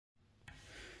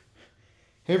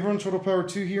Hey everyone, Total Power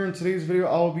 2 here. In today's video,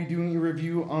 I'll be doing a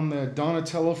review on the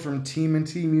Donatello from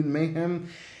TMNT, Mutant Mayhem.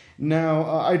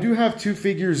 Now, I do have two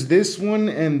figures, this one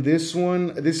and this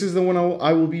one. This is the one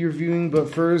I will be reviewing, but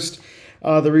first,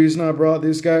 the reason I brought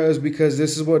this guy is because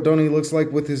this is what Donnie looks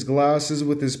like with his glasses,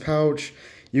 with his pouch.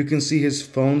 You can see his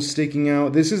phone sticking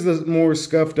out. This is the more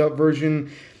scuffed up version.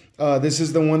 This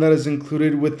is the one that is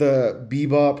included with the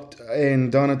Bebop and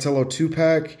Donatello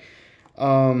 2-pack.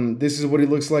 This is what he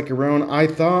looks like around. I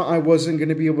thought I wasn't going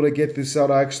to be able to get this out.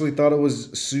 I actually thought it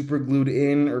was super glued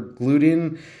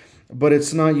in, but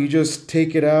it's not. You just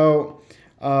take it out,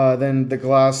 then the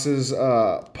glasses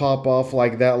pop off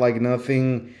like that, like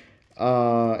nothing.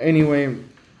 Anyway,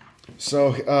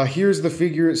 so here's the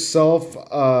figure itself.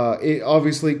 It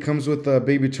obviously comes with the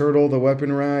baby turtle, the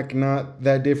weapon rack, not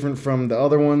that different from the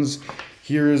other ones.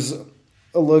 Here's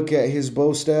a look at his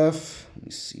bow staff. Let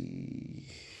me see.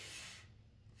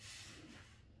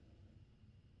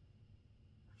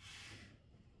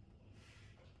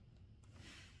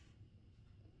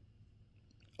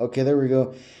 Okay, there we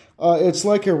go. It's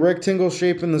like a rectangle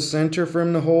shape in the center for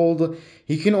him to hold.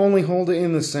 He can only hold it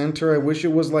in the center. I wish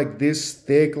it was like this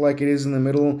thick, like it is in the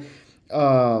middle,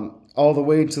 all the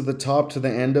way to the top, to the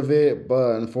end of it.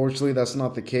 But unfortunately, that's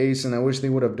not the case, and I wish they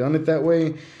would have done it that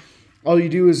way. All you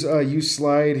do is you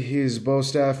slide his bow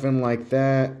staff in like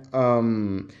that.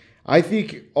 I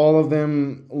think all of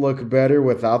them look better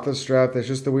without the strap. That's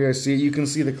just the way I see it. You can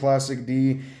see the classic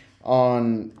D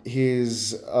on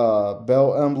his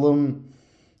belt emblem.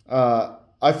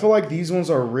 I feel like these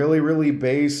ones are really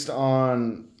based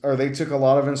on, or they took a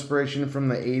lot of inspiration from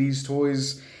the 80s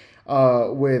toys,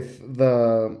 with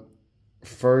the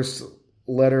first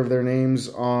letter of their names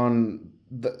on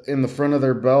in the front of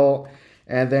their belt,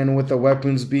 and then with the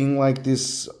weapons being like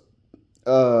this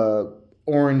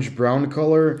orange brown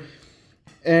color.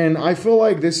 And I feel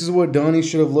like this is what Donnie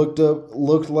should have looked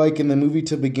like in the movie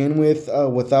to begin with,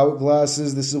 without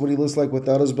glasses. This is what he looks like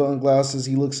without his belt and glasses.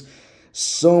 He looks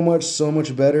so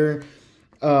much better.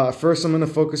 First, I'm going to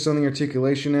focus on the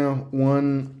articulation now.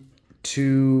 1,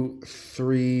 2,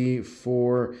 3,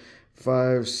 4,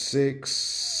 5, 6,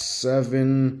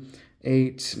 7,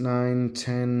 8, 9,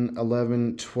 10,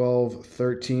 11, 12,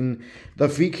 13. The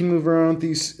feet can move around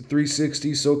these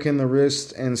 360, so can the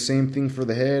wrist, and same thing for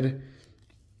the head.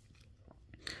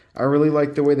 I really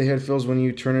like the way the head feels when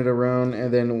you turn it around,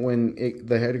 and then when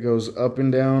the head goes up and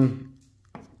down,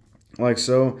 like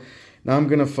so. Now I'm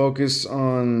going to focus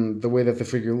on the way that the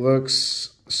figure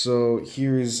looks. So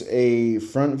here's a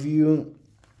front view,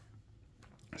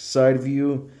 side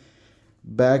view,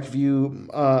 back view.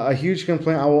 A huge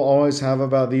complaint I will always have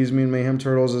about these Mutant Mayhem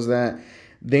turtles is that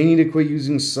they need to quit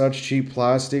using such cheap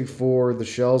plastic for the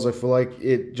shells. I feel like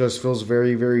it just feels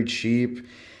very cheap.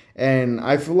 And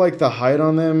I feel like the height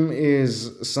on them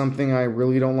is something I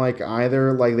really don't like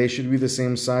either. Like, they should be the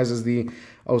same size as the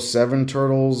 07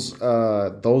 turtles.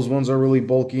 Those ones are really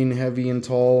bulky and heavy and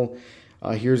tall.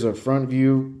 Here's a front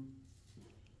view,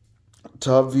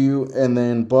 top view, and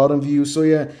then bottom view. So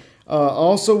yeah, I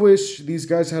also wish these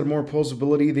guys had more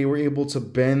posability. They were able to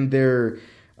bend their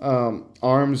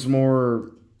arms a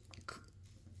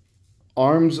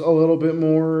little bit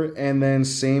more, and then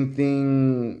same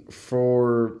thing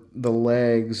for the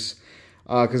legs,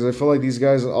 because I feel like these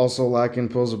guys also lack in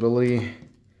posability.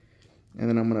 And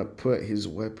then I'm gonna put his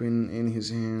weapon in his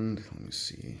hand. Let me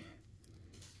see.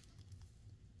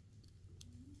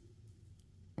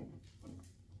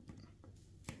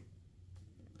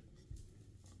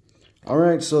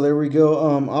 Alright, so there we go.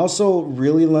 Also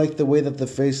really like the way that the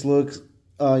face looks.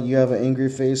 You have an angry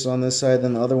face on this side,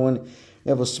 then the other one you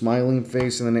have a smiling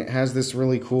face, and then it has this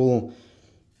really cool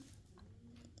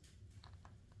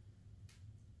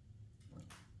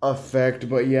effect.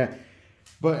 But yeah.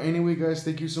 But anyway, guys,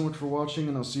 thank you so much for watching,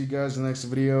 and I'll see you guys in the next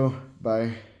video.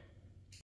 Bye.